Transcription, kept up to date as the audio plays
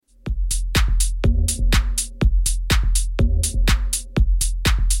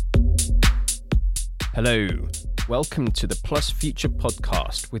Hello, welcome to the Plus Future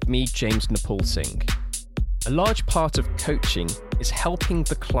podcast with me, James Napolsing. A large part of coaching is helping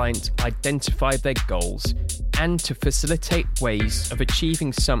the client identify their goals and to facilitate ways of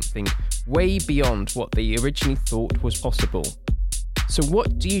achieving something way beyond what they originally thought was possible. So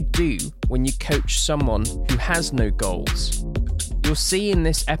what do you do when you coach someone who has no goals? You'll see in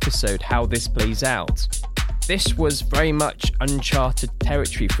this episode how this plays out. This was very much uncharted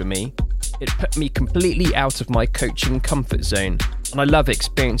territory for me. It put me completely out of my coaching comfort zone, and I love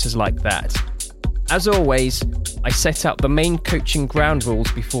experiences like that. As always, I set out the main coaching ground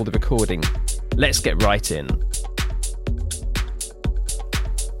rules before the recording. Let's get right in.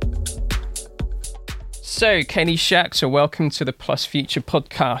 So, Kenny Schachter, welcome to the Plus Future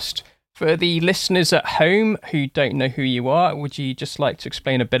podcast. For the listeners at home who don't know who you are, would you just like to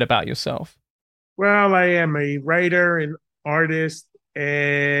explain a bit about yourself? Well, I am a writer, an artist,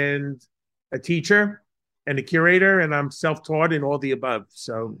 and a teacher, and a curator, and I'm self-taught in all the above.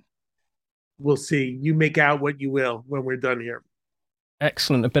 So we'll see. You make out what you will when we're done here.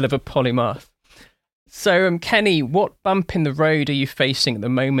 Excellent. A bit of a polymath. So, Kenny, what bump in the road are you facing at the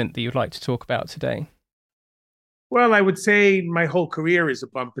moment that you'd like to talk about today? Well, I would say my whole career is a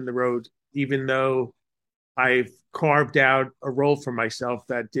bump in the road, even though I've carved out a role for myself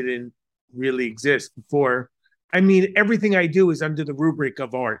that didn't really exist before. I mean, everything I do is under the rubric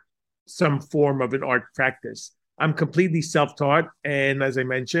of art, some form of an art practice. I'm completely self-taught, and as I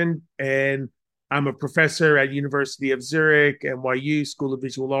mentioned, and I'm a professor at University of Zurich, NYU, School of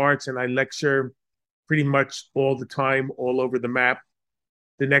Visual Arts, and I lecture pretty much all the time, all over the map.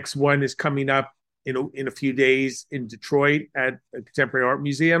 The next one is coming up in a few days in Detroit at a Contemporary Art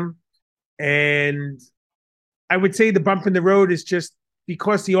Museum. And I would say the bump in the road is just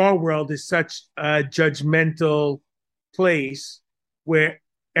because the art world is such a judgmental place where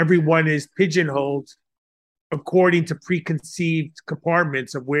everyone is pigeonholed according to preconceived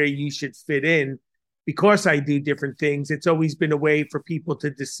compartments of where you should fit in. Because I do different things, it's always been a way for people to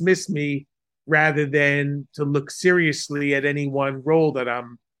dismiss me rather than to look seriously at any one role that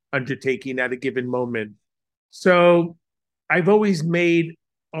I'm undertaking at a given moment. So I've always made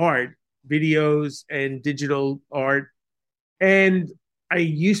art, videos and digital art, and I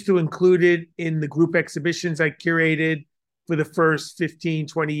used to include it in the group exhibitions I curated for the first 15,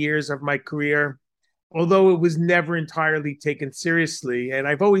 20 years of my career, although it was never entirely taken seriously. And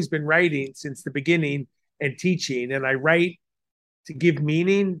I've always been writing since the beginning and teaching, and I write to give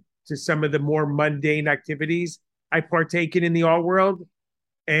meaning to some of the more mundane activities I partake in the art world,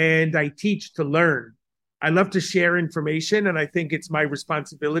 and I teach to learn. I love to share information, and I think it's my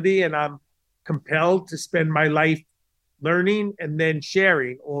responsibility, and I'm compelled to spend my life learning and then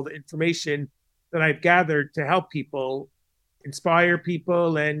sharing all the information that I've gathered to help people, inspire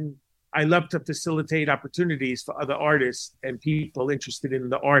people, and I love to facilitate opportunities for other artists and people interested in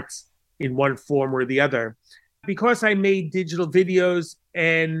the arts in one form or the other. Because I made digital videos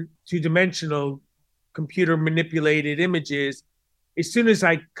and two-dimensional computer manipulated images, as soon as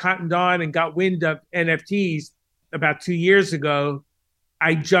I cottoned on and got wind of NFTs about 2 years ago,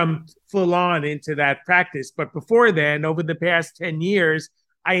 I jumped full on into that practice. But before then, over the past 10 years,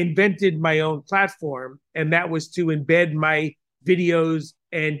 I invented my own platform, and that was to embed my videos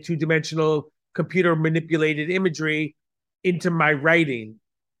and two-dimensional computer manipulated imagery into my writing.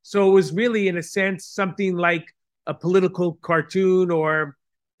 So it was really, in a sense, something like a political cartoon, or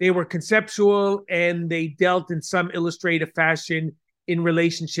they were conceptual and they dealt in some illustrative fashion in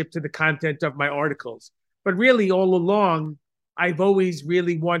relationship to the content of my articles. But really, all along, I've always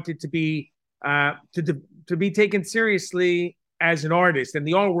really wanted to be taken seriously as an artist. And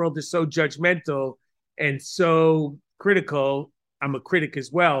the art world is so judgmental and so critical. I'm a critic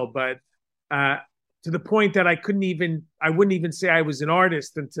as well, but to the point that I wouldn't even say I was an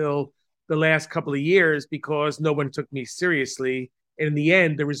artist until the last couple of years, because no one took me seriously. And in the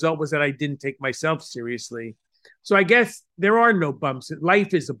end, the result was that I didn't take myself seriously. So I guess there are no bumps.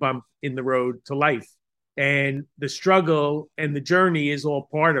 Life is a bump in the road to life. And the struggle and the journey is all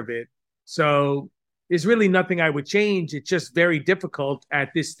part of it. So there's really nothing I would change. It's just very difficult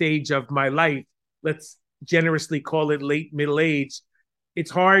at this stage of my life. Let's generously call it late middle age.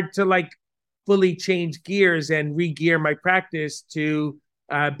 It's hard to fully change gears and re-gear my practice to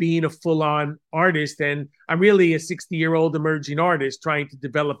being a full-on artist. And I'm really a 60-year-old emerging artist trying to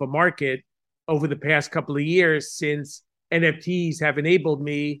develop a market over the past couple of years, since NFTs have enabled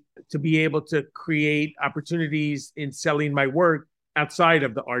me to be able to create opportunities in selling my work outside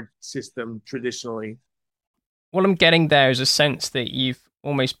of the art system traditionally. What I'm getting there is a sense that you've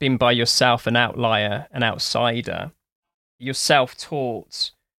almost been by yourself an outlier, an outsider. You're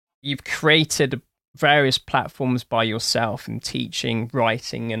self-taught. You've created various platforms by yourself and teaching,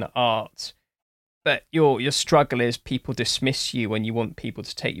 writing, and art. But your struggle is people dismiss you when you want people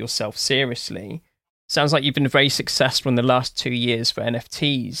to take yourself seriously. Sounds like you've been very successful in the last 2 years for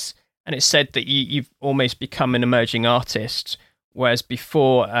NFTs. And it's said that you've almost become an emerging artist, whereas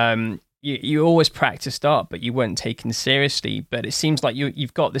before you always practiced art, but you weren't taken seriously. But it seems like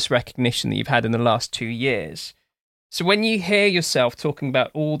you've got this recognition that you've had in the last 2 years. So when you hear yourself talking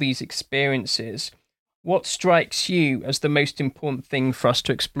about all these experiences, what strikes you as the most important thing for us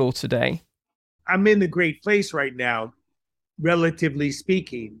to explore today? I'm in a great place right now, relatively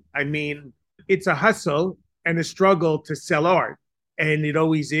speaking. I mean, it's a hustle and a struggle to sell art. And it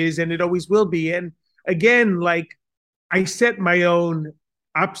always is, and it always will be. And again, like I set my own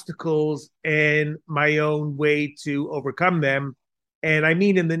obstacles and my own way to overcome them. And I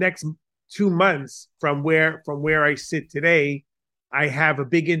mean, in the next 2 months from where I sit today, I have a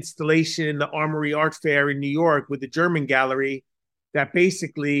big installation in the Armory Art Fair in New York with the German gallery that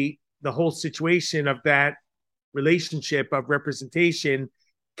basically the whole situation of that relationship of representation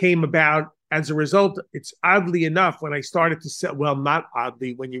came about as a result. It's oddly enough, when I started to sell, well, not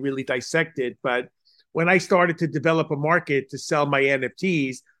oddly when you really dissect it, but when I started to develop a market to sell my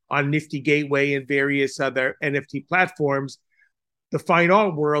NFTs on Nifty Gateway and various other NFT platforms, the fine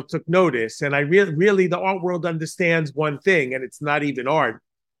art world took notice. And I really, the art world understands one thing, and it's not even art,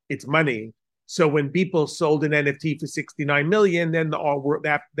 it's money. So when people sold an NFT for 69 million, then the art world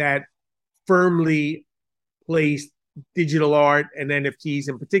that firmly placed digital art and NFTs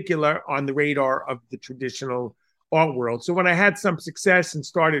in particular on the radar of the traditional art world. So when I had some success and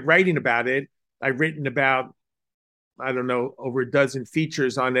started writing about it, I've written about, I don't know, over a dozen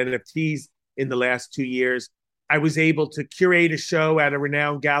features on NFTs in the last 2 years. I was able to curate a show at a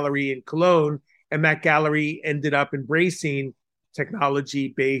renowned gallery in Cologne, and that gallery ended up embracing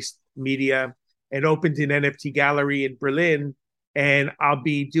technology-based media and opened an NFT gallery in Berlin. And I'll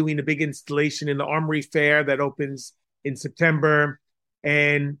be doing a big installation in the Armory Fair that opens in September.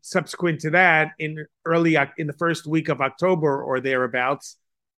 And subsequent to that, in the first week of October or thereabouts,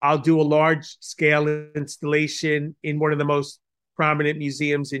 I'll do a large scale installation in one of the most prominent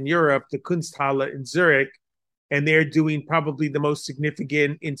museums in Europe, the Kunsthalle in Zurich. And they're doing probably the most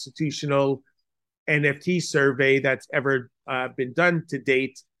significant institutional NFT survey that's ever been done to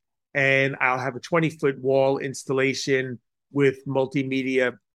date. And I'll have a 20-foot wall installation with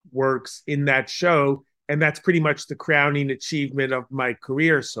multimedia works in that show. And that's pretty much the crowning achievement of my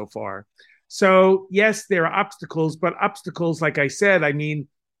career so far. So yes, there are obstacles, but obstacles, like I said, I mean,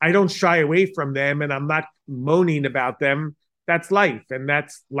 I don't shy away from them and I'm not moaning about them. That's life. And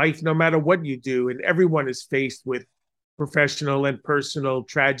that's life no matter what you do. And everyone is faced with professional and personal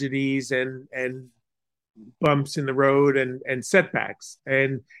tragedies and bumps in the road and setbacks.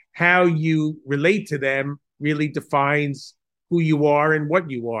 And how you relate to them really defines who you are and what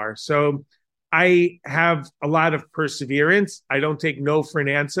you are. So I have a lot of perseverance. I don't take no for an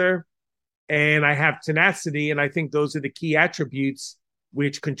answer. And I have tenacity. And I think those are the key attributes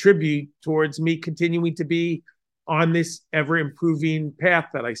which contribute towards me continuing to be on this ever improving path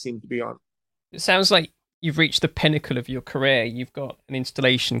that I seem to be on. It sounds like you've reached the pinnacle of your career. You've got an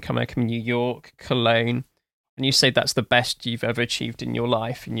installation coming up in New York, Cologne, and you say that's the best you've ever achieved in your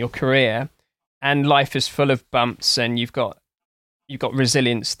life, in your career. And life is full of bumps, and you've got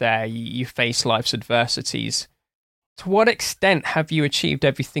resilience there. You face life's adversities. To what extent have you achieved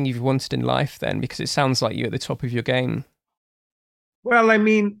everything you've wanted in life then? Because it sounds like you're at the top of your game. Well, I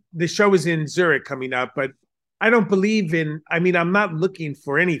mean, the show is in Zurich coming up, but I don't believe I'm not looking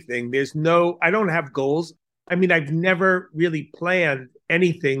for anything. I don't have goals. I mean, I've never really planned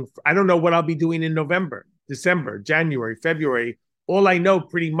anything. I don't know what I'll be doing in November, December, January, February. All I know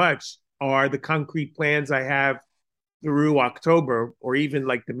pretty much are the concrete plans I have through October or even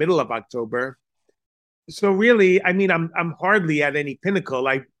like the middle of October. So really, I mean, I'm hardly at any pinnacle.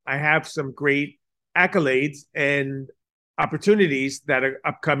 I have some great accolades and opportunities that are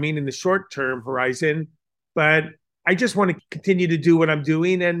upcoming in the short-term horizon, but I just want to continue to do what I'm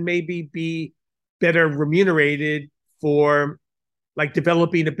doing and maybe be better remunerated for like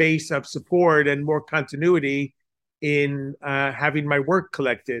developing a base of support and more continuity in having my work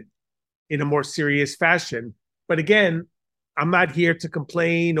collected in a more serious fashion. But again, I'm not here to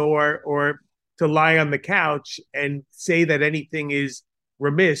complain or to lie on the couch and say that anything is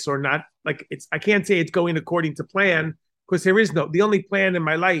remiss or not. Like I can't say it's going according to plan, because the only plan in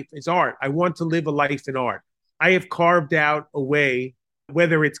my life is art. I want to live a life in art. I have carved out a way,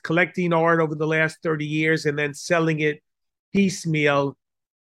 whether it's collecting art over the last 30 years and then selling it piecemeal.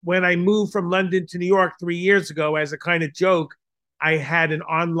 When I moved from London to New York 3 years ago, as a kind of joke, I had an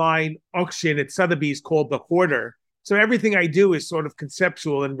online auction at Sotheby's called The Hoarder. So everything I do is sort of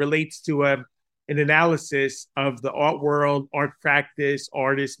conceptual and relates to an analysis of the art world, art practice,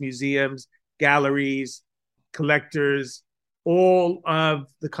 artists, museums, galleries, collectors, all of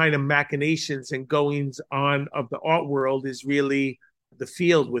the kind of machinations and goings on of the art world is really the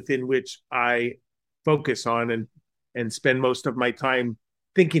field within which I focus on and spend most of my time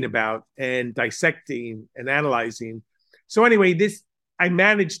thinking about and dissecting and analyzing. So anyway, I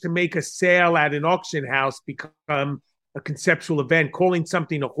managed to make a sale at an auction house become a conceptual event. Calling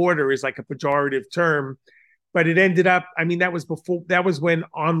something a hoarder is like a pejorative term, but it ended up, that was when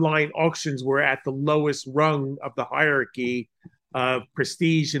online auctions were at the lowest rung of the hierarchy of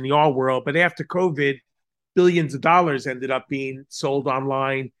prestige in the art world. But after COVID, billions of dollars ended up being sold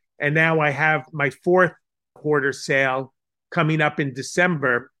online. And now I have my fourth hoarder sale coming up in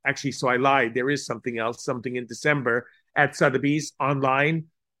December. Actually, so I lied. There is something else, something in December at Sotheby's online.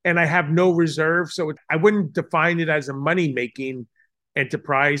 And I have no reserve. So I wouldn't define it as a money-making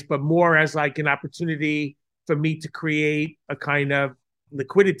enterprise, but more as like an opportunity for me to create a kind of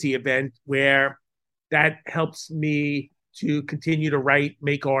liquidity event where that helps me to continue to write,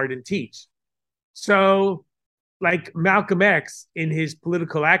 make art, and teach. So like Malcolm X in his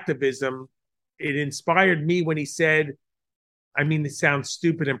political activism, it inspired me when he said, it sounds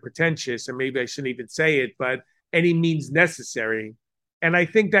stupid and pretentious, and maybe I shouldn't even say it, but any means necessary. And I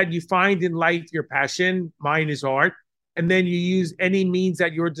think that you find in life your passion, mine is art, and then you use any means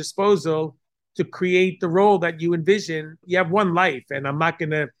at your disposal to create the role that you envision. You have one life, and I'm not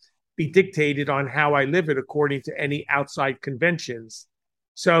going to be dictated on how I live it according to any outside conventions.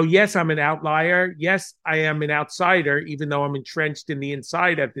 So yes, I'm an outlier. Yes, I am an outsider, even though I'm entrenched in the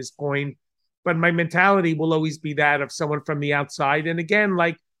inside at this point. But my mentality will always be that of someone from the outside. And again,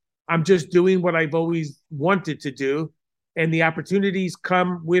 like I'm just doing what I've always wanted to do. And the opportunities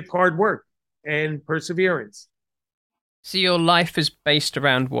come with hard work and perseverance. So your life is based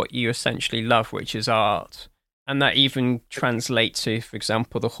around what you essentially love, which is art. And that even translates to, for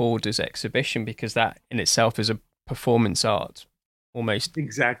example, the Hoarders exhibition, because that in itself is a performance art almost.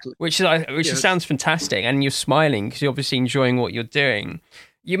 Exactly. Which sounds fantastic. And you're smiling because you're obviously enjoying what you're doing.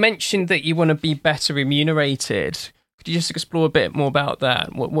 You mentioned that you want to be better remunerated. Could you just explore a bit more about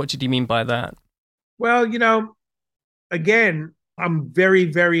that? What did you mean by that? Well, again, I'm very,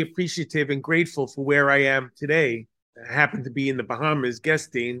 very appreciative and grateful for where I am today. I happen to be in the Bahamas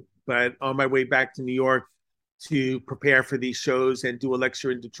guesting, but on my way back to New York to prepare for these shows and do a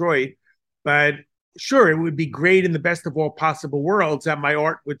lecture in Detroit. But sure, it would be great in the best of all possible worlds that my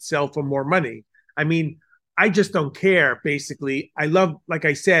art would sell for more money. I just don't care, basically. I love, like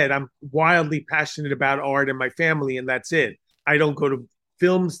I said, I'm wildly passionate about art and my family, and that's it. I don't go to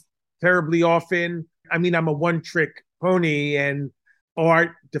films terribly often. I'm a one-trick pony, and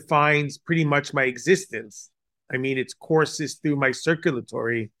art defines pretty much my existence. Its courses through my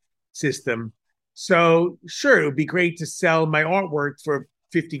circulatory system. So sure, it would be great to sell my artwork for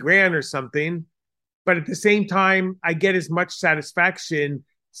 50 grand or something. But at the same time, I get as much satisfaction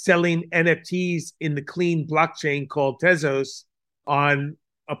selling NFTs in the clean blockchain called Tezos on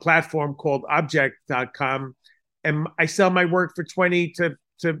a platform called object.com. And I sell my work for 20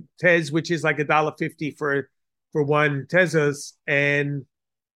 to Tez, which is like $1.50 for one Tezos. And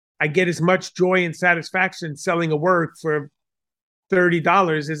I get as much joy and satisfaction selling a work for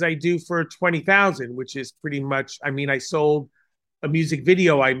 $30 as I do for 20,000, which is pretty much, I sold a music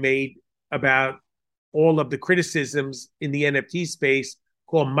video I made about all of the criticisms in the NFT space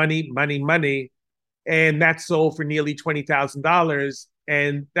called Money, Money, Money. And that sold for nearly $20,000.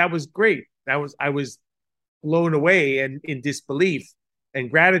 And that was great. I was blown away and in disbelief and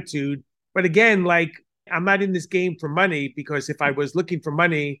gratitude. But again, like I'm not in this game for money, because if I was looking for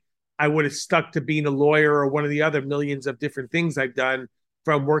money, I would have stuck to being a lawyer or one of the other millions of different things I've done,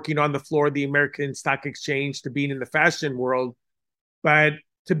 from working on the floor of the American Stock Exchange to being in the fashion world. But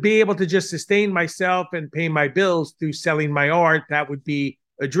to be able to just sustain myself and pay my bills through selling my art, that would be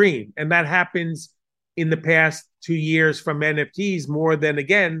a dream. And that happens in the past 2 years from NFTs more than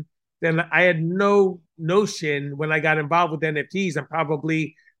I had no notion when I got involved with NFTs. I'm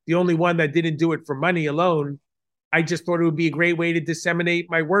probably the only one that didn't do it for money alone. I just thought it would be a great way to disseminate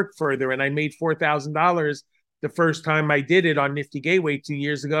my work further. And I made $4,000 the first time I did it on Nifty Gateway 2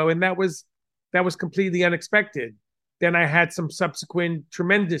 years ago. And that was completely unexpected. Then I had some subsequent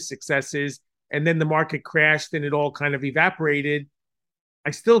tremendous successes, and then the market crashed and it all kind of evaporated.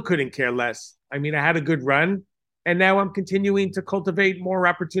 I still couldn't care less. I had a good run, and now I'm continuing to cultivate more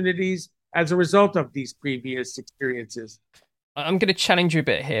opportunities as a result of these previous experiences. I'm going to challenge you a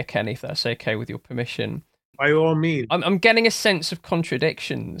bit here, Ken, if that's okay with your permission. By all means. I'm getting a sense of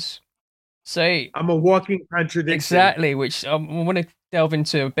contradictions. So I'm a walking contradiction. exactly, which I want to delve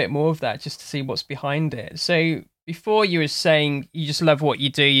into a bit more of that just to see what's behind it. So before you were saying you just love what you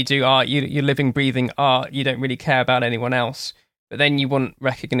do art, you're living, breathing art, you don't really care about anyone else, but then you want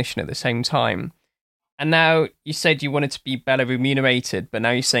recognition at the same time. And now you said you wanted to be better remunerated, but now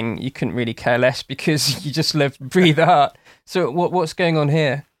you're saying you couldn't really care less because you just live, breathe art. So what's going on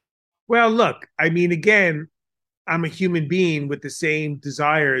here? Well, look, I mean, again, I'm a human being with the same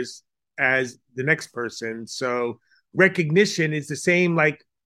desires as the next person. So recognition is the same, like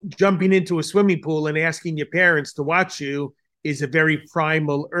jumping into a swimming pool and asking your parents to watch you is a very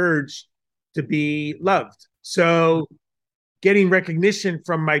primal urge to be loved. So getting recognition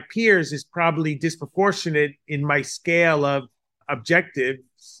from my peers is probably disproportionate in my scale of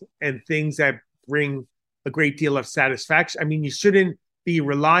objectives and things that bring a great deal of satisfaction. I mean, you shouldn't be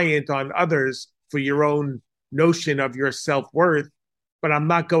reliant on others for your own notion of your self-worth, but I'm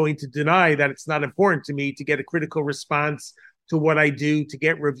not going to deny that it's not important to me to get a critical response to what I do, to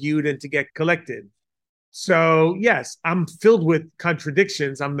get reviewed and to get collected. So yes, I'm filled with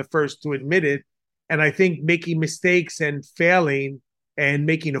contradictions. I'm the first to admit it. And I think making mistakes and failing and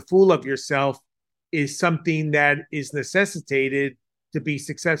making a fool of yourself is something that is necessitated to be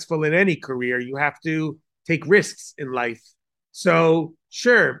successful in any career. You have to take risks in life. So,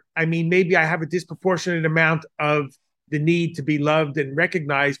 sure, I mean, maybe I have a disproportionate amount of the need to be loved and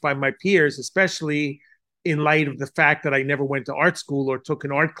recognized by my peers, especially in light of the fact that I never went to art school or took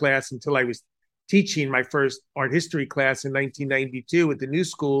an art class until I was teaching my first art history class in 1992 at the New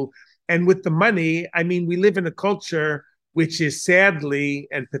School. And with the money, I mean, we live in a culture which is sadly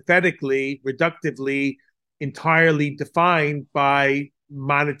and pathetically, reductively, entirely defined by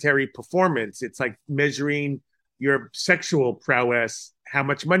monetary performance. It's like measuring your sexual prowess. How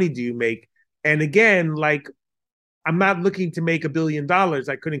much money do you make? And again, like, I'm not looking to make $1 billion.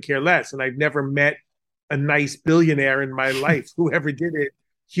 I couldn't care less. And I've never met a nice billionaire in my life, whoever did it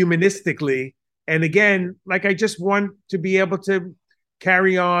humanistically. And again, like, I just want to be able to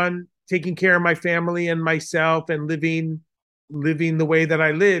carry on taking care of my family and myself and living the way that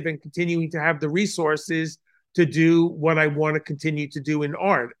I live and continuing to have the resources to do what I want to continue to do in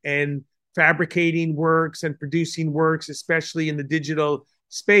art. And fabricating works and producing works, especially in the digital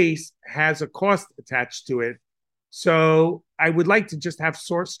space, has a cost attached to it. So I would like to just have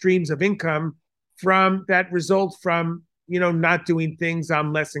source streams of income from that result from, not doing things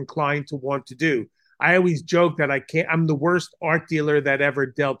I'm less inclined to want to do. I always joke that I'm the worst art dealer that ever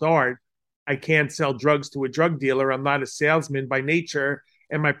dealt art. I can't sell drugs to a drug dealer. I'm not a salesman by nature.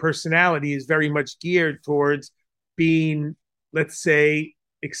 And my personality is very much geared towards being, let's say,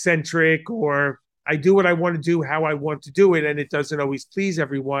 eccentric, or I do what I want to do, how I want to do it. And it doesn't always please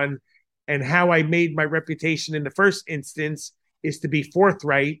everyone. And how I made my reputation in the first instance is to be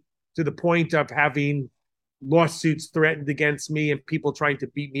forthright to the point of having lawsuits threatened against me and people trying to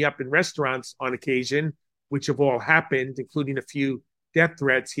beat me up in restaurants on occasion, which have all happened, including a few death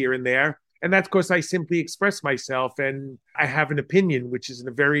threats here and there. And that's because I simply express myself and I have an opinion, which is in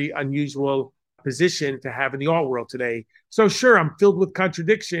a very unusual position to have in the art world today. So sure, I'm filled with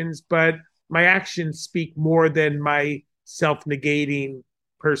contradictions, but my actions speak more than my self-negating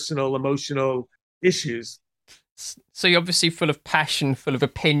personal, emotional issues. So you're obviously full of passion, full of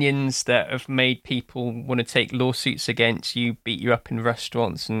opinions that have made people want to take lawsuits against you, beat you up in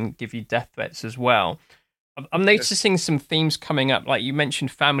restaurants and give you death threats as well. I'm noticing some themes coming up, like you mentioned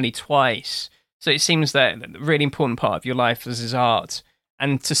family twice. So it seems that a really important part of your life is art.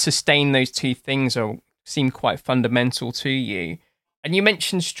 And to sustain those two things seem quite fundamental to you. And you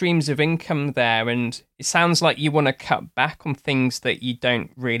mentioned streams of income there, and it sounds like you want to cut back on things that you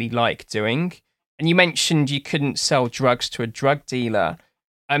don't really like doing. And you mentioned you couldn't sell drugs to a drug dealer.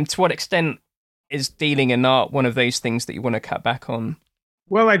 To what extent is dealing in art one of those things that you want to cut back on?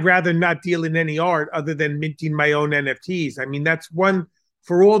 Well, I'd rather not deal in any art other than minting my own NFTs. I mean, that's one,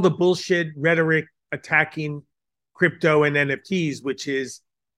 for all the bullshit rhetoric attacking crypto and NFTs, which is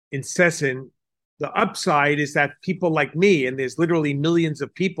incessant. The upside is that people like me, and there's literally millions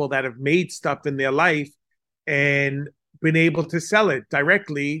of people that have made stuff in their life and been able to sell it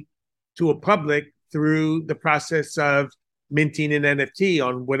directly to a public through the process of minting an NFT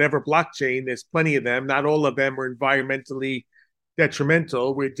on whatever blockchain. There's plenty of them. Not all of them are environmentally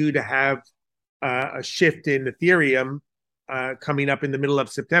detrimental. We're due to have a shift in Ethereum coming up in the middle of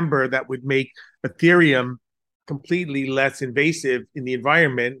September that would make Ethereum completely less invasive in the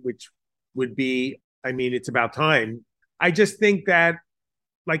environment, which would be, I mean, it's about time. I just think that,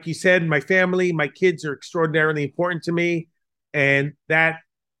 like you said, my family, my kids are extraordinarily important to me. And that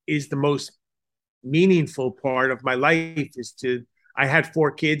is the most meaningful part of my life is to, I had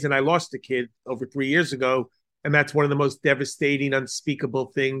 4 kids and I lost a kid over 3 years ago. And that's one of the most devastating,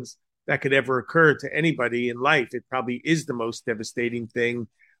 unspeakable things that could ever occur to anybody in life. It probably is the most devastating thing.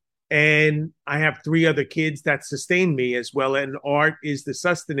 And I have 3 other kids that sustain me as well. And art is the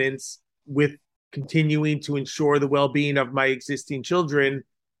sustenance with continuing to ensure the well being of my existing children.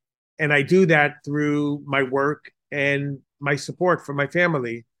 And I do that through my work and my support for my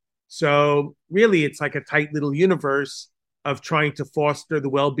family. So, really, it's like a tight little universe of trying to foster the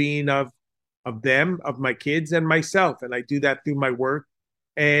well being of them, of my kids, and myself. And I do that through my work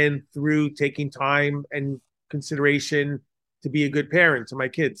and through taking time and consideration to be a good parent to my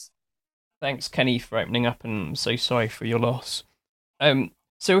kids. Thanks, Kenny, for opening up, and I'm so sorry for your loss.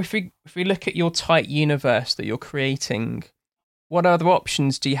 So if we look at your tight universe that you're creating, what other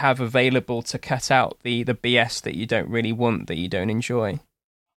options do you have available to cut out the BS that you don't really want, that you don't enjoy?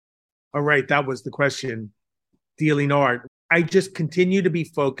 All right, that was the question. Dealing art. I just continue to be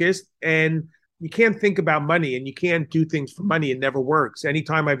focused, and you can't think about money and you can't do things for money. It never works.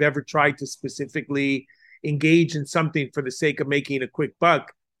 Anytime I've ever tried to specifically engage in something for the sake of making a quick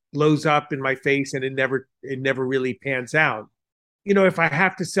buck blows up in my face, and it never really pans out. If I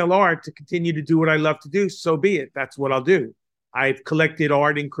have to sell art to continue to do what I love to do, so be it. That's what I'll do. I've collected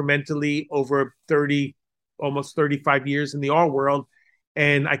art incrementally over 30, almost 35 years in the art world,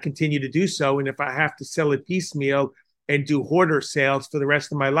 and I continue to do so. And if I have to sell it piecemeal and do hoarder sales for the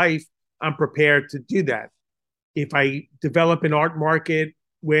rest of my life, I'm prepared to do that. If I develop an art market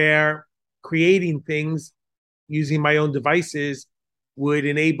where creating things using my own devices would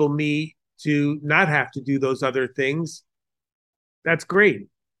enable me to not have to do those other things, that's great.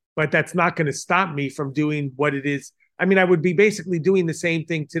 But that's not going to stop me from doing what it is. I mean, I would be basically doing the same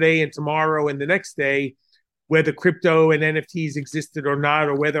thing today and tomorrow and the next day, whether crypto and NFTs existed or not,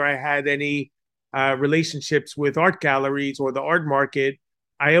 or whether I had any relationships with art galleries or the art market.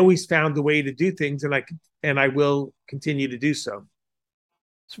 I always found a way to do things, and I will continue to do so.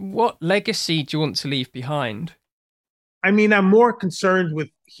 So what legacy do you want to leave behind? I mean, I'm more concerned with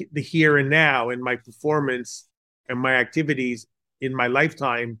the here and now and my performance and my activities in my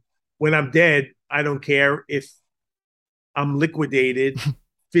lifetime. When I'm dead, I don't care if I'm liquidated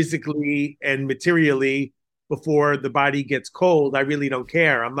physically and materially before the body gets cold. I really don't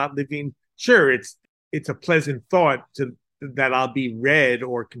care. I'm not living. Sure, it's a pleasant thought that I'll be read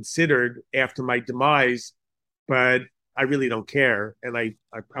or considered after my demise, but I really don't care. And I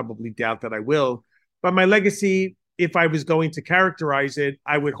probably doubt that I will. But my legacy, if I was going to characterize it,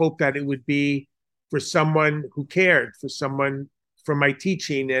 I would hope that it would be for someone who cared, for my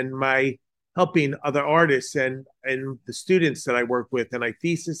teaching and my helping other artists and the students that I work with. And I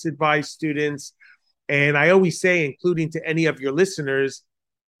thesis advise students. And I always say, including to any of your listeners,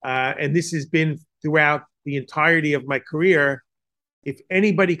 and this has been throughout the entirety of my career, if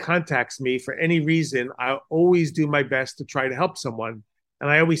anybody contacts me for any reason, I'll always do my best to try to help someone. And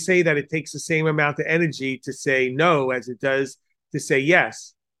I always say that it takes the same amount of energy to say no as it does to say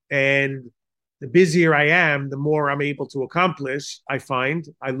yes. And the busier I am, the more I'm able to accomplish, I find.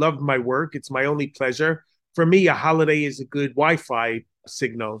 I love my work. It's my only pleasure. For me, a holiday is a good Wi-Fi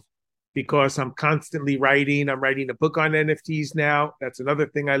signal because I'm constantly writing. I'm writing a book on NFTs now. That's another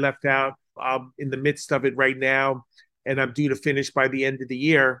thing I left out. I'm in the midst of it right now, and I'm due to finish by the end of the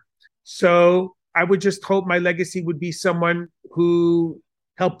year. So I would just hope my legacy would be someone who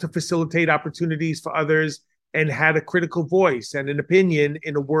helped to facilitate opportunities for others and had a critical voice and an opinion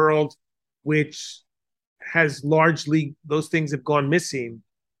in a world which has largely, those things have gone missing,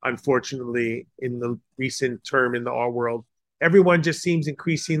 unfortunately, in the recent term in the art world. Everyone just seems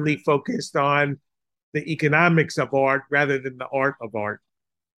increasingly focused on the economics of art rather than the art of art.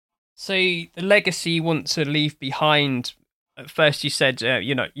 So the legacy you want to leave behind, at first you said,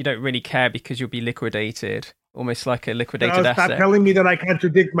 you don't really care because you'll be liquidated, almost like a liquidated asset. Stop telling me that I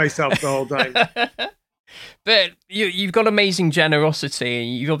contradict myself the whole time. But you've got amazing generosity.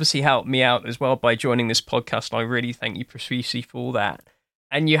 You've obviously helped me out as well by joining this podcast, and I really thank you profusely for all that.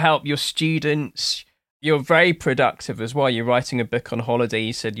 And you help your students. You're very productive as well. You're writing a book on holiday.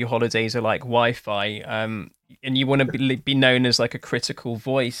 You said your holidays are like Wi-Fi, and you want to be known as like a critical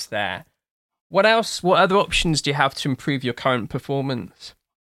voice there. What else? What other options do you have to improve your current performance?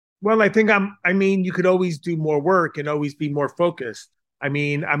 Well, I mean, you could always do more work and always be more focused. I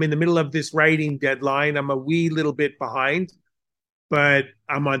mean, I'm in the middle of this writing deadline. I'm a wee little bit behind, but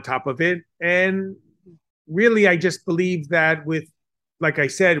I'm on top of it. And really, I just believe that like I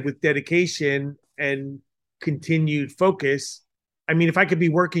said, with dedication and continued focus, I mean, if I could be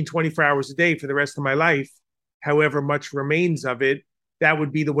working 24 hours a day for the rest of my life, however much remains of it, that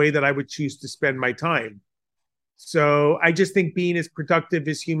would be the way that I would choose to spend my time. So I just think being as productive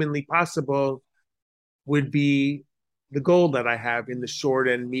as humanly possible would be the goal that I have in the short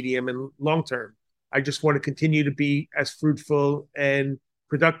and medium and long term. I just want to continue to be as fruitful and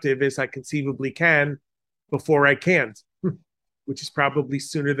productive as I conceivably can before I can't, which is probably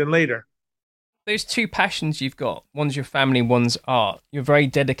sooner than later. Those two passions you've got, one's your family, one's art, you're very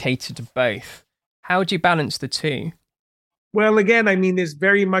dedicated to both. How do you balance the two? Well, again, I mean, there's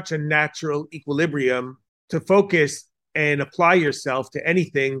very much a natural equilibrium. To focus and apply yourself to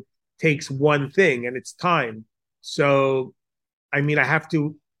anything takes one thing, and it's time. So, I mean, I have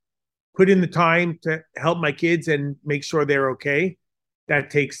to put in the time to help my kids and make sure they're okay. That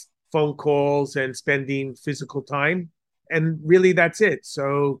takes phone calls and spending physical time. And really, that's it.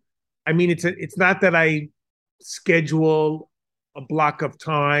 So, I mean, it's not that I schedule a block of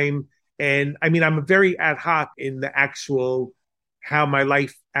time. And I mean, I'm very ad hoc in the actual how my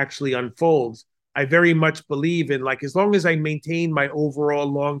life actually unfolds. I very much believe in, like, as long as I maintain my overall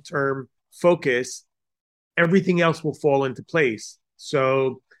long-term focus, everything else will fall into place.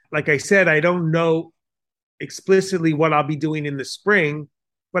 So, like I said, I don't know explicitly what I'll be doing in the spring,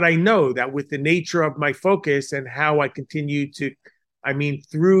 but I know that with the nature of my focus and how I continue to, I mean,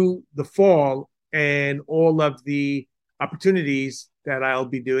 through the fall and all of the opportunities that I'll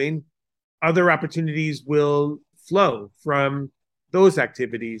be doing, other opportunities will flow from those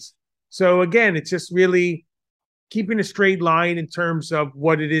activities. So again, it's just really keeping a straight line in terms of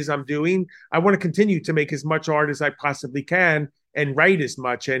what it is I'm doing. I want to continue to make as much art as I possibly can and write as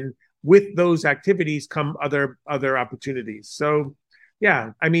much. And with those activities come other opportunities. So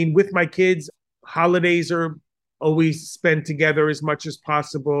yeah, I mean, with my kids, holidays are always spent together as much as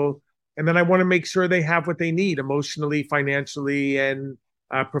possible. And then I want to make sure they have what they need emotionally, financially, and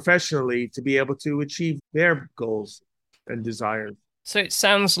professionally to be able to achieve their goals and desires. So it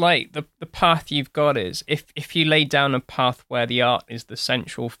sounds like the path you've got is if you lay down a path where the art is the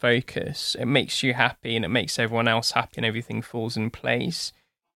central focus, it makes you happy and it makes everyone else happy and everything falls in place.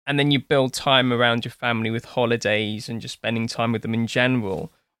 And then you build time around your family with holidays and just spending time with them in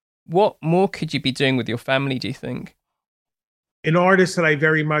general. What more could you be doing with your family, do you think? An artist that I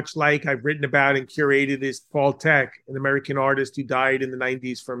very much like, I've written about and curated, is Paul Tech, an American artist who died in the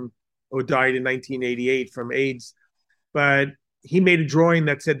 90s or died in 1988 from AIDS. But he made a drawing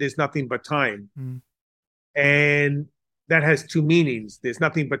that said there's nothing but time. Mm. And that has two meanings. There's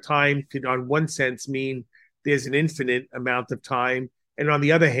nothing but time could, on one sense, mean there's an infinite amount of time. And on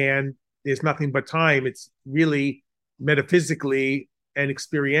the other hand, there's nothing but time. It's really metaphysically and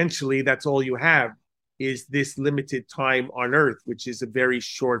experientially, that's all you have is this limited time on Earth, which is a very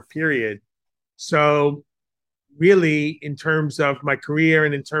short period. So really, in terms of my career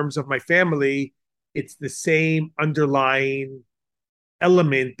and in terms of my family, it's the same underlying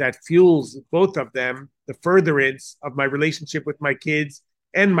element that fuels both of them. The furtherance of my relationship with my kids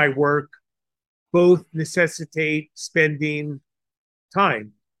and my work both necessitate spending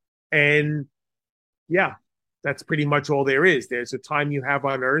time. And yeah, that's pretty much all there is. There's a time you have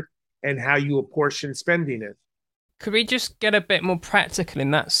on Earth and how you apportion spending it. Could we just get a bit more practical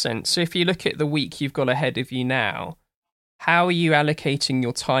in that sense? So if you look at the week you've got ahead of you now, how are you allocating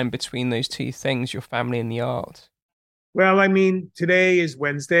your time between those two things, your family and the art? Well, I mean, today is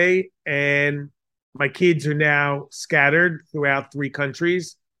Wednesday, and my kids are now scattered throughout 3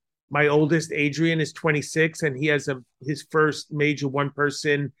 countries. My oldest, Adrian, is 26, and he has his first major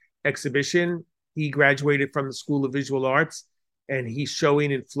one-person exhibition. He graduated from the School of Visual Arts, and he's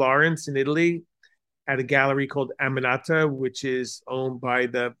showing in Florence, in Italy, at a gallery called Aminata, which is owned by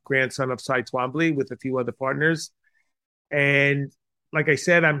the grandson of Cy Twombly with a few other partners. And like I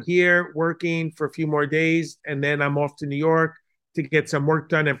said, I'm here working for a few more days, and then I'm off to New York to get some work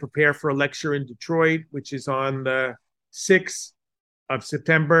done and prepare for a lecture in Detroit, which is on the 6th of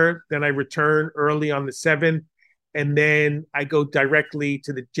September. Then I return early on the 7th, and then I go directly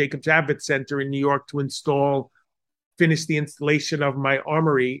to the Jacob Javits Center in New York to finish the installation of my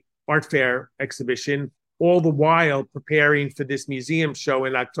Armory Art Fair exhibition, all the while preparing for this museum show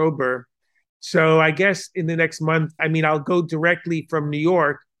in October. So I guess in the next month, I mean, I'll go directly from New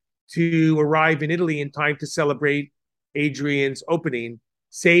York to arrive in Italy in time to celebrate Adrian's opening.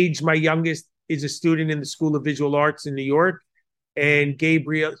 Sage, my youngest, is a student in the School of Visual Arts in New York. And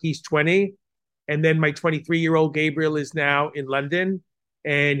Gabriel, he's 20. And then my 23-year-old Gabriel is now in London,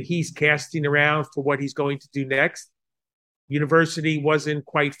 and he's casting around for what he's going to do next. University wasn't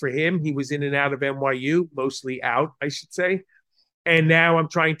quite for him. He was in and out of NYU, mostly out, I should say. And now I'm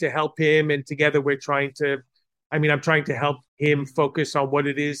trying to help him, and together I'm trying to help him focus on what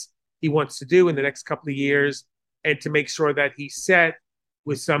it is he wants to do in the next couple of years, and to make sure that he's set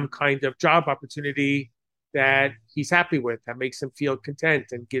with some kind of job opportunity that he's happy with, that makes him feel content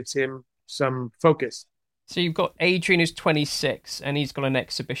and gives him some focus. So you've got Adrian, who's 26, and he's got an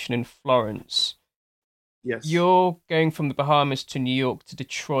exhibition in Florence. Yes. You're going from the Bahamas to New York to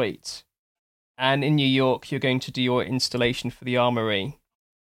Detroit. And in New York, you're going to do your installation for the Armory.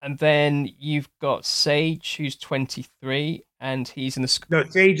 And then you've got Sage, who's 23, and he's in the school. No,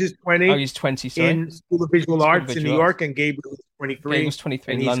 Sage is 20. Oh, he's 20, sorry. In School of Visual Arts in New York, and Gabriel is 23. Gabriel's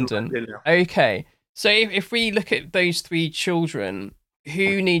 23 in London. Okay. So if we look at those three children,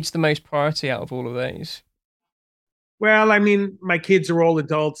 who needs the most priority out of all of those? Well, I mean, my kids are all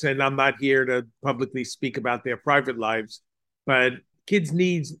adults, and I'm not here to publicly speak about their private lives, but kids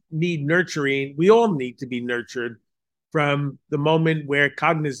need nurturing. We all need to be nurtured from the moment we're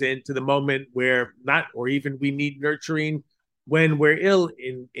cognizant to the moment we're not, or even we need nurturing when we're ill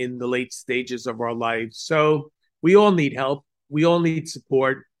in the late stages of our lives. So we all need help. We all need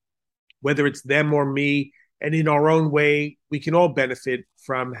support, whether it's them or me. And in our own way, we can all benefit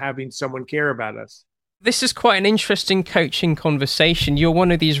from having someone care about us. This is quite an interesting coaching conversation. You're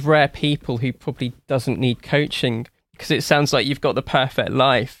one of these rare people who probably doesn't need coaching because it sounds like you've got the perfect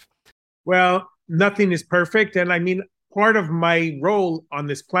life. Well, nothing is perfect. And I mean, part of my role on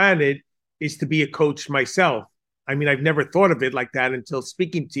this planet is to be a coach myself. I mean, I've never thought of it like that until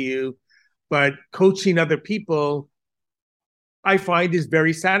speaking to you, but coaching other people, I find, is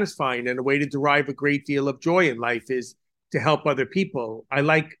very satisfying, and a way to derive a great deal of joy in life is to help other people. I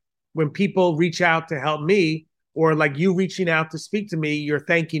like when people reach out to help me, or like you reaching out to speak to me, you're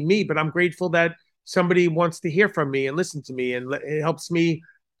thanking me, but I'm grateful that somebody wants to hear from me and listen to me. And it helps me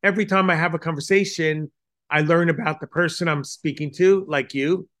every time I have a conversation. I learn about the person I'm speaking to, like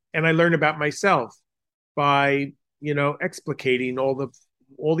you, and I learn about myself by, explicating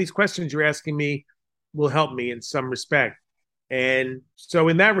all these questions you're asking me will help me in some respect. And so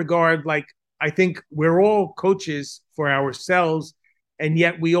in that regard, like, I think we're all coaches for ourselves, and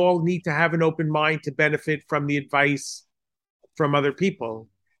yet we all need to have an open mind to benefit from the advice from other people.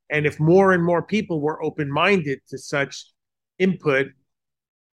 And if more and more people were open-minded to such input,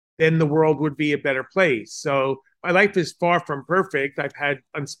 then the world would be a better place. So my life is far from perfect. I've had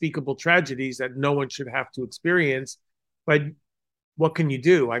unspeakable tragedies that no one should have to experience. But what can you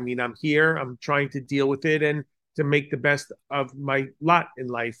do? I mean, I'm here. I'm trying to deal with it and to make the best of my lot in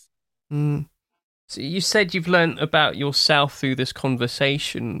life. Mm. So you said you've learned about yourself through this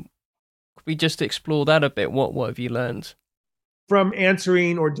conversation. Could we just explore that a bit? What have you learned? From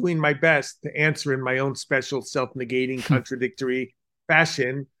answering, or doing my best to answer in my own special self-negating, contradictory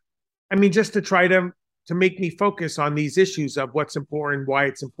fashion. I mean, just to try to make me focus on these issues of what's important, why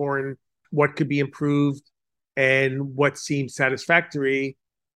it's important, what could be improved, and what seems satisfactory.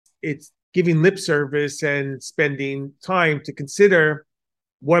 It's giving lip service and spending time to consider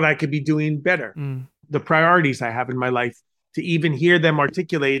what I could be doing better, the priorities I have in my life. To even hear them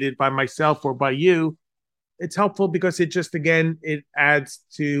articulated by myself or by you, it's helpful because it just, again, it adds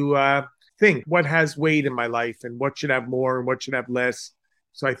to think what has weight in my life and what should have more and what should have less.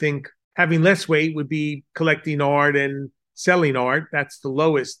 So I think having less weight would be collecting art and selling art. That's the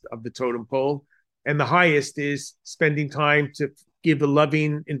lowest of the totem pole. And the highest is spending time to give a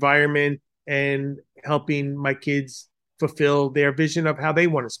loving environment and helping my kids fulfill their vision of how they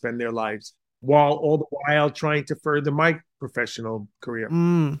want to spend their lives, while all the while trying to further my professional career.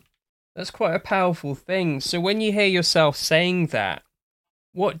 That's quite a powerful thing. So when you hear yourself saying that,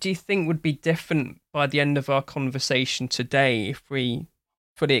 what do you think would be different by the end of our conversation today if we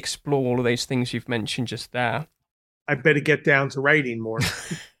fully explore all of those things you've mentioned just there? I better get down to writing more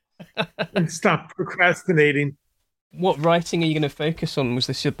and stop procrastinating. What writing are you going to focus on? Was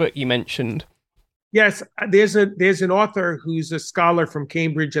this your book you mentioned? Yes, there's an author who's a scholar from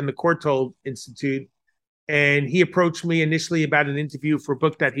Cambridge and the Courtauld Institute, and he approached me initially about an interview for a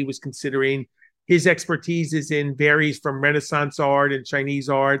book that he was considering. His expertise varies from Renaissance art and Chinese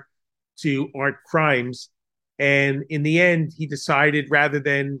art to art crimes. And in the end, he decided, rather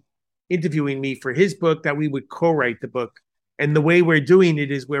than interviewing me for his book, that we would co-write the book. And the way we're doing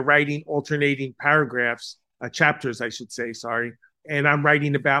it is we're writing alternating paragraphs, chapters, I should say, sorry. And I'm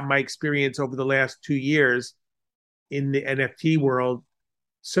writing about my experience over the last 2 years in the NFT world.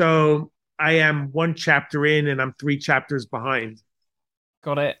 So I am one chapter in and I'm 3 chapters behind.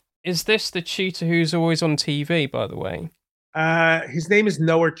 Got it. Is this the tutor who's always on TV, by the way? His name is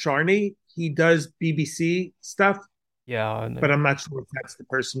Noah Charney. He does BBC stuff. Yeah, I know. But I'm not sure if that's the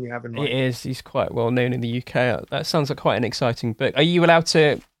person you have in mind. It is. He's quite well known in the UK. That sounds like quite an exciting book. Are you allowed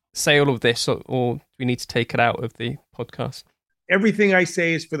to say all of this, or do we need to take it out of the podcast? Everything I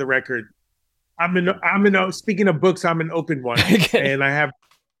say is for the record. Speaking of books, I'm an open one, Okay. and I have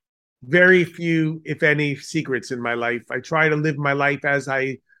very few, if any, secrets in my life. I try to live my life as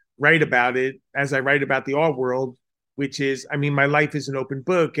I write about it, as I write about the art world, which is, I mean, my life is an open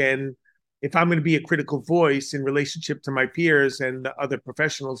book. And if I'm going to be a critical voice in relationship to my peers and the other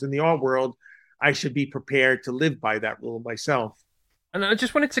professionals in the art world, I should be prepared to live by that rule myself. And I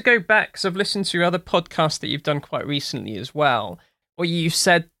just wanted to go back because I've listened to your other podcasts that you've done quite recently as well. Or you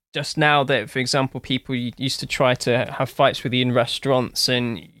said just now that, for example, people used to try to have fights with you in restaurants,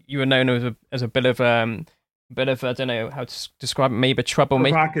 and you were known as a bit of I don't know how to describe it, maybe a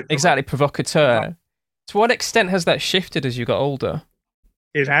troublemaker, exactly, provocateur. To what extent has that shifted as you got older?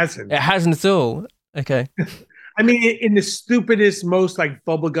 It hasn't. It hasn't at all. Okay. I mean, in the stupidest, most like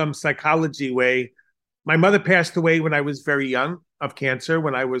bubblegum psychology way, my mother passed away when I was very young of cancer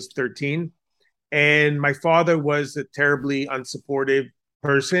when I was 13. And my father was a terribly unsupportive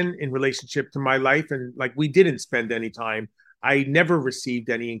person in relationship to my life. And like, we didn't spend any time. I never received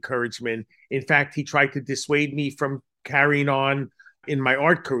any encouragement. In fact, he tried to dissuade me from carrying on in my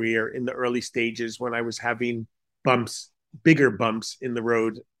art career in the early stages when I was having bumps, bigger bumps in the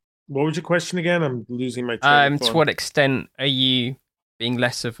road. What was your question again? I'm losing my train of thought. To what extent are you being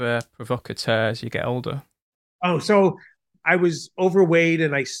less of a provocateur as you get older? Oh, so I was overweight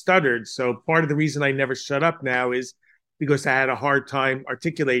and I stuttered. So part of the reason I never shut up now is because I had a hard time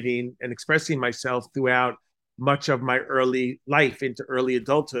articulating and expressing myself throughout much of my early life into early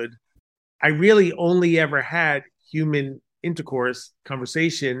adulthood. I really only ever had human intercourse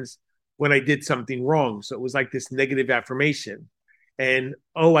conversations when I did something wrong. So it was like this negative affirmation. And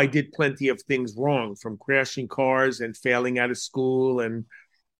oh, I did plenty of things wrong, from crashing cars and failing out of school and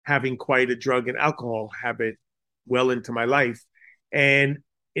having quite a drug and alcohol habit well into my life. And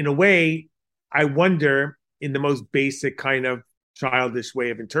in a way, I wonder, in the most basic kind of childish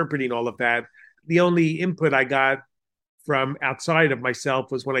way of interpreting all of that, the only input I got from outside of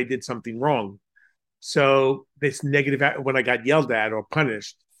myself was when I did something wrong. So this negative, when I got yelled at or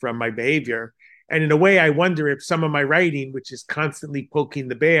punished from my behavior. And in a way, I wonder if some of my writing, which is constantly poking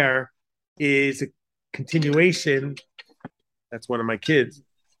the bear, is a continuation. That's one of my kids.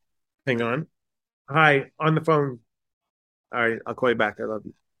 Hang on. Hi, on the phone. All right, I'll call you back. I love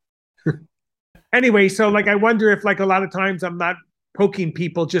you. Anyway, so like I wonder if like a lot of times I'm not poking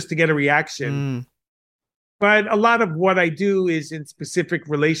people just to get a reaction. But a lot of what I do is in specific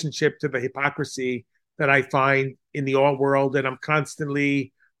relationship to the hypocrisy that I find in the art world. And I'm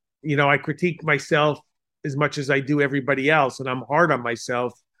constantly, I critique myself as much as I do everybody else. And I'm hard on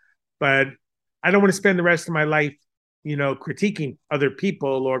myself. But I don't want to spend the rest of my life, critiquing other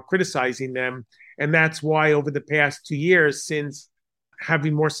people or criticizing them. And that's why over the past 2 years, since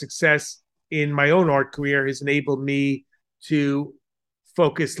having more success in my own art career has enabled me to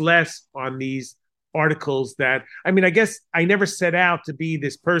focus less on these articles that, I mean, I guess I never set out to be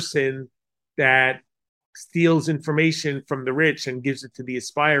this person that steals information from the rich and gives it to the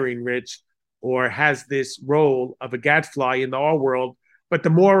aspiring rich, or has this role of a gadfly in the art world. But the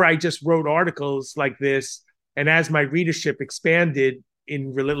more I just wrote articles like this, and as my readership expanded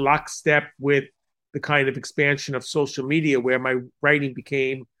in lockstep with the kind of expansion of social media where my writing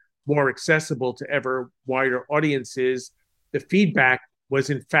became more accessible to ever wider audiences, the feedback was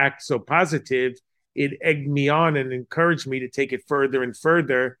in fact so positive, it egged me on and encouraged me to take it further and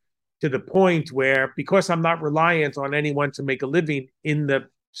further, to the point where, because I'm not reliant on anyone to make a living in the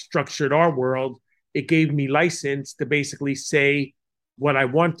structured art world, it gave me license to basically say what I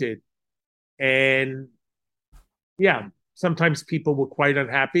wanted. And yeah, sometimes people were quite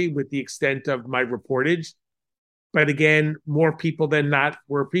unhappy with the extent of my reportage. But again, more people than not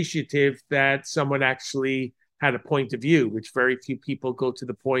were appreciative that someone actually had a point of view, which very few people go to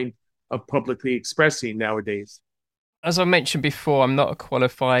the point of publicly expressing nowadays. As I mentioned before, I'm not a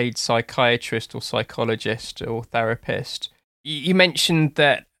qualified psychiatrist or psychologist or therapist. You mentioned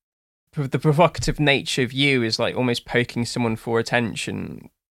that the provocative nature of you is like almost poking someone for attention.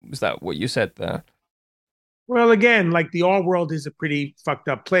 Was that what you said there? Well, again, like the art world is a pretty fucked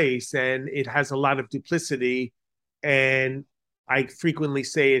up place and it has a lot of duplicity. And I frequently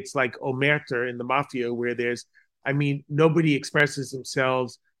say it's like omerta in the mafia, where nobody expresses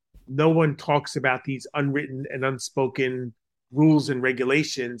themselves. No one talks about these unwritten and unspoken rules and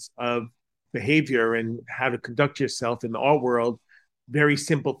regulations of behavior and how to conduct yourself in the art world. Very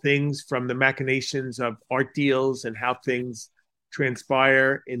simple things, from the machinations of art deals and how things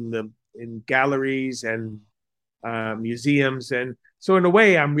transpire in galleries and museums. And so in a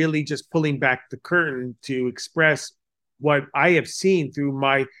way, I'm really just pulling back the curtain to express what I have seen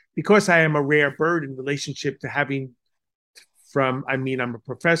through because I am a rare bird in relationship to having I'm a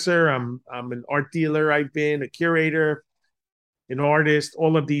professor, I'm an art dealer, I've been a curator, an artist,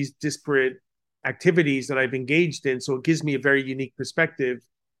 all of these disparate activities that I've engaged in. So it gives me a very unique perspective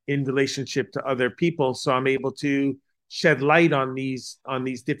in relationship to other people. So I'm able to shed light on these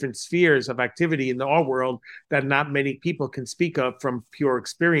different spheres of activity in the art world that not many people can speak of from pure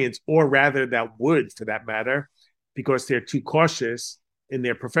experience, or rather that would, for that matter, because they're too cautious in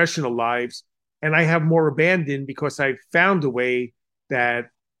their professional lives. And I have more abandon because I've found a way that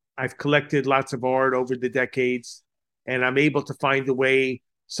I've collected lots of art over the decades, and I'm able to find a way.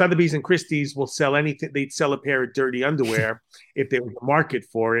 Sotheby's and Christie's will sell anything. They'd sell a pair of dirty underwear if there was a market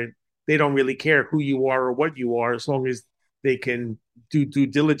for it. They don't really care who you are or what you are, as long as they can do due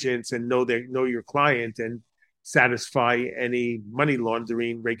diligence and know your client and satisfy any money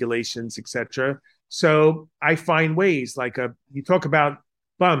laundering regulations, etc. So I find ways, you talk about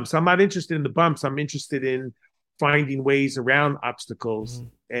bumps. I'm not interested in the bumps. I'm interested in finding ways around obstacles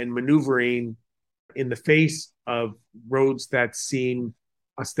and maneuvering in the face of roads that seem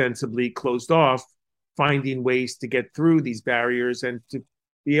ostensibly closed off, finding ways to get through these barriers and to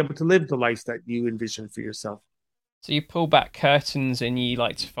be able to live the life that you envision for yourself. So you pull back curtains and you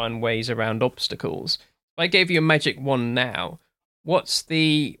like to find ways around obstacles. If I gave you a magic wand now, what's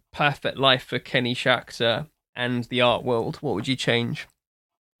the perfect life for Kenny Schachter and the art world? What would you change?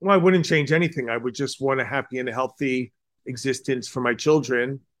 Well, I wouldn't change anything. I would just want a happy and a healthy existence for my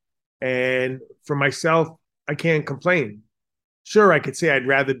children. And for myself, I can't complain. Sure, I could say I'd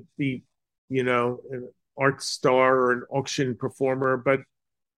rather be, an art star or an auction performer, but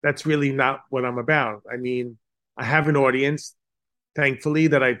that's really not what I'm about. I mean, I have an audience, thankfully,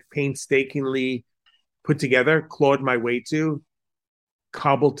 that I've painstakingly put together, clawed my way to,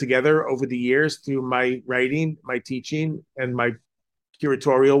 cobbled together over the years through my writing, my teaching, and my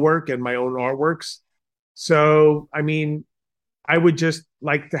curatorial work and my own artworks. So, I mean, I would just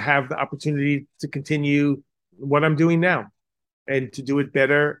like to have the opportunity to continue what I'm doing now and to do it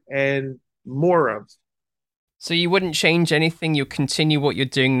better and more of. So you wouldn't change anything, you'll continue what you're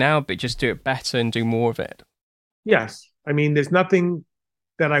doing now, but just do it better and do more of it. Yes. I mean, there's nothing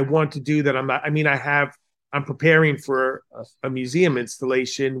that I want to do that I'm not. I mean, I'm preparing for a museum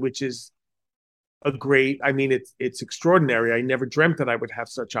installation, which is it's extraordinary. I never dreamt that I would have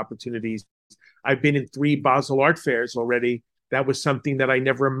such opportunities. I've been in 3 Basel art fairs already. That was something that I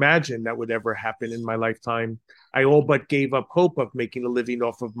never imagined that would ever happen in my lifetime. I all but gave up hope of making a living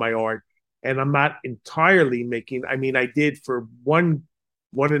off of my art. And I'm not entirely I did for one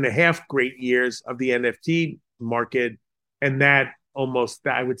and a half great years of the NFT market. And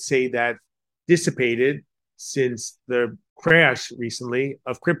I would say that dissipated since the crash recently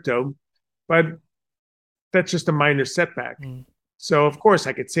of crypto. But that's just a minor setback. So, of course,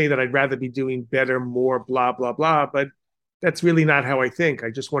 I could say that I'd rather be doing better, more, blah, blah, blah. But that's really not how I think.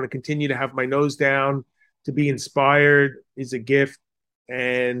 I just want to continue to have my nose down. To be inspired is a gift,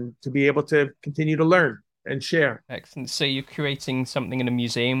 and to be able to continue to learn and share. Excellent. So you're creating something in a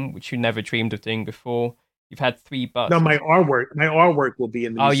museum, which you never dreamed of doing before. You've had 3 buses. No, my artwork will be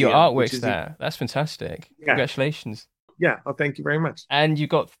in the museum. Oh, your artwork's there. That's fantastic. Yeah. Congratulations. Yeah. Oh, thank you very much. And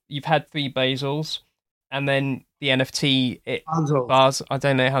you've had 3 Basels, and then the NFT bars. I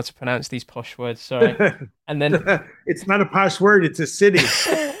don't know how to pronounce these posh words. Sorry. And then it's not a posh word. It's a city.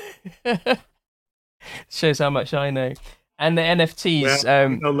 Shows how much I know. And the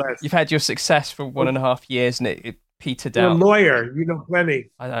NFTs. No less. You've had your success for 1.5 years, and it petered out. You're a lawyer. You know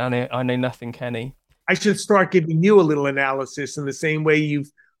plenty. I know nothing, Kenny. I should start giving you a little analysis in the same way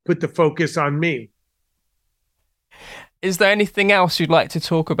you've put the focus on me. Is there anything else you'd like to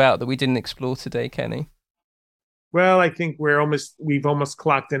talk about that we didn't explore today, Kenny? Well, I think we've almost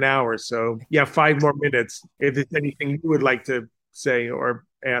clocked an hour. So yeah, 5 more minutes. If there's anything you would like to say or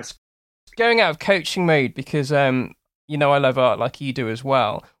ask. Going out of coaching mode, because I love art like you do as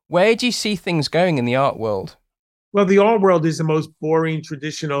well. Where do you see things going in the art world? Well, the art world is the most boring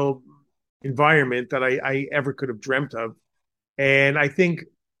traditional environment that I ever could have dreamt of. And I think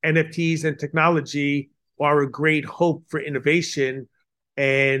NFTs and technology are a great hope for innovation.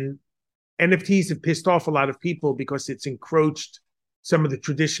 And NFTs have pissed off a lot of people because it's encroached some of the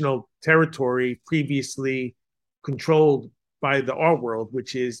traditional territory previously controlled by the art world,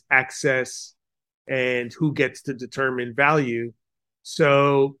 which is access and who gets to determine value.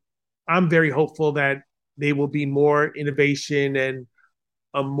 So I'm very hopeful that there will be more innovation and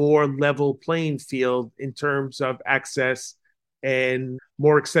a more level playing field in terms of access and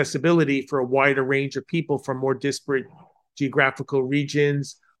more accessibility for a wider range of people from more disparate geographical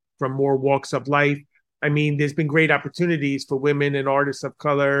regions, from more walks of life. I mean, there's been great opportunities for women and artists of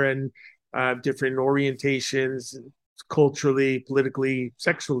color and different orientations, culturally, politically,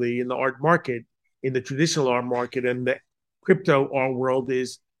 sexually in the art market, in the traditional art market. And the crypto art world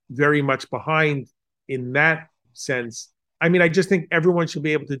is very much behind in that sense. I mean, I just think everyone should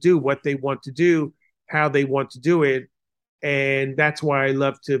be able to do what they want to do, how they want to do it. And that's why I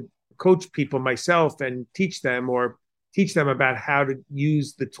love to coach people myself and teach them about how to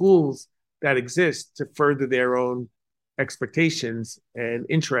use the tools that exist to further their own expectations and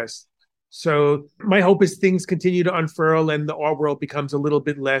interests. So my hope is things continue to unfurl and the art world becomes a little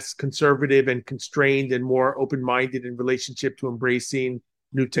bit less conservative and constrained and more open-minded in relationship to embracing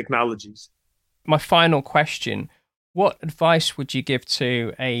new technologies. My final question, what advice would you give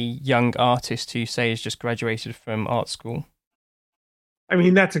to a young artist who, say, has just graduated from art school? I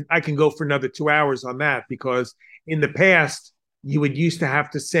mean, I can go for another 2 hours on that, because in the past, you would used to have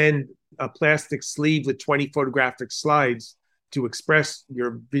to send a plastic sleeve with 20 photographic slides to express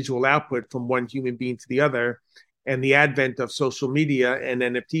your visual output from one human being to the other. And the advent of social media and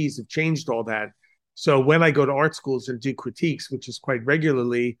NFTs have changed all that. So when I go to art schools and do critiques, which is quite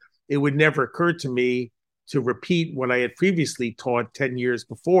regularly, it would never occur to me to repeat what I had previously taught 10 years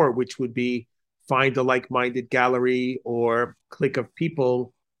before, which would be find a like-minded gallery or clique of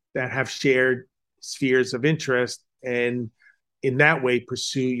people that have shared spheres of interest, and in that way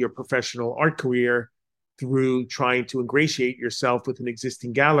pursue your professional art career through trying to ingratiate yourself with an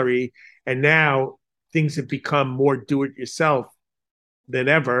existing gallery. And now things have become more do-it-yourself than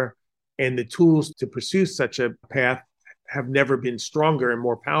ever, and the tools to pursue such a path have never been stronger and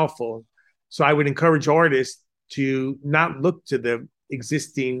more powerful. So I would encourage artists to not look to the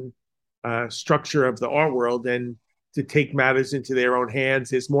existing structure of the art world and to take matters into their own hands.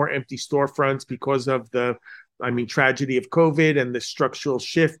 There's more empty storefronts because of the tragedy of COVID and the structural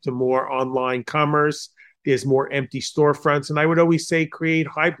shift to more online commerce. There's more empty storefronts. And I would always say create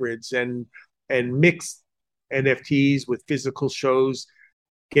hybrids and mix NFTs with physical shows,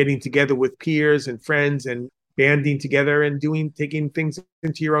 getting together with peers and friends and banding together and taking things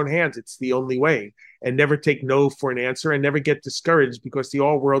into your own hands. It's the only way. And never take no for an answer, and never get discouraged, because the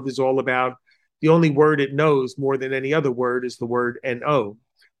art world is all about the only word it knows more than any other word is the word NO.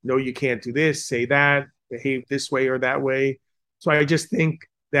 No, you can't do this, say that, behave this way or that way. So I just think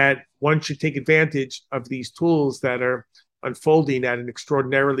that one should take advantage of these tools that are unfolding at an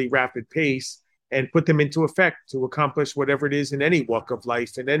extraordinarily rapid pace and put them into effect to accomplish whatever it is in any walk of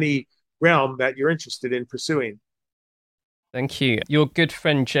life, in any realm that you're interested in pursuing. Thank you. Your good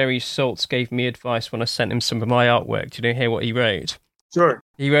friend Jerry Saltz gave me advice when I sent him some of my artwork. Did you hear what he wrote? Sure.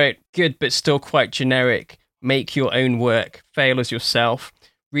 He wrote, good but still quite generic. Make your own work. Fail as yourself.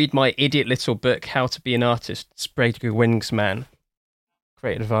 Read my idiot little book, How to Be an Artist. Spread your wings, man.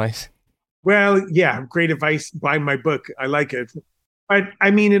 Great advice. Well, yeah, great advice. Buy my book. I like it. But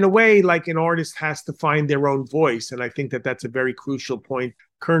I mean, in a way, like an artist has to find their own voice. And I think that that's a very crucial point,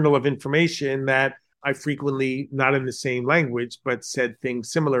 kernel of information that I frequently, not in the same language, but said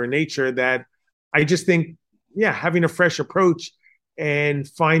things similar in nature, that I just think, yeah, having a fresh approach and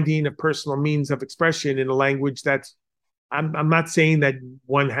finding a personal means of expression in a language that's, I'm not saying that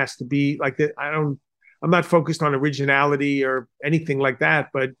one has to be like that. I'm not focused on originality or anything like that,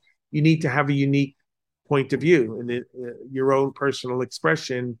 but you need to have a unique point of view and your own personal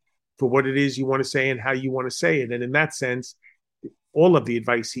expression for what it is you want to say and how you want to say it. And in that sense, all of the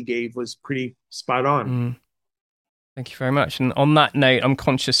advice he gave was pretty spot on. Thank you very much. And on that note, I'm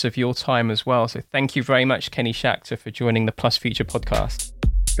conscious of your time as well. So thank you very much, Kenny Schachter, for joining the Plus Future podcast.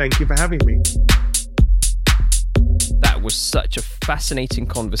 Thank you for having me. That was such a fascinating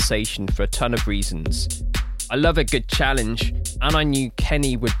conversation for a ton of reasons. I love a good challenge, and I knew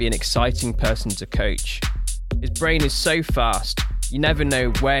Kenny would be an exciting person to coach. His brain is so fast, you never know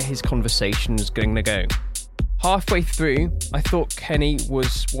where his conversation is going to go. Halfway through, I thought Kenny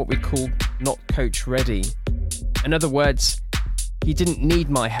was what we call not coach ready. In other words, he didn't need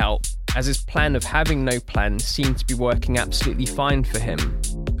my help, as his plan of having no plan seemed to be working absolutely fine for him.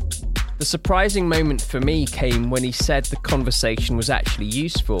 The surprising moment for me came when he said the conversation was actually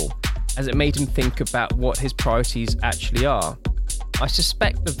useful, as it made him think about what his priorities actually are. I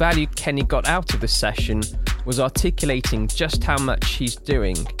suspect the value Kenny got out of this session was articulating just how much he's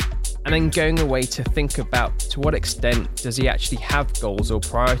doing, and then going away to think about to what extent does he actually have goals or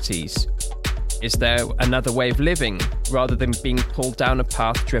priorities. Is there another way of living, rather than being pulled down a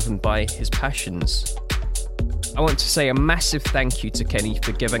path driven by his passions? I want to say a massive thank you to Kenny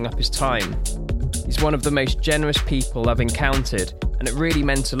for giving up his time. He's one of the most generous people I've encountered, and it really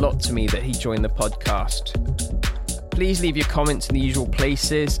meant a lot to me that he joined the podcast. Please leave your comments in the usual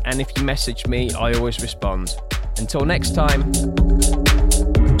places, and if you message me, I always respond. Until next time.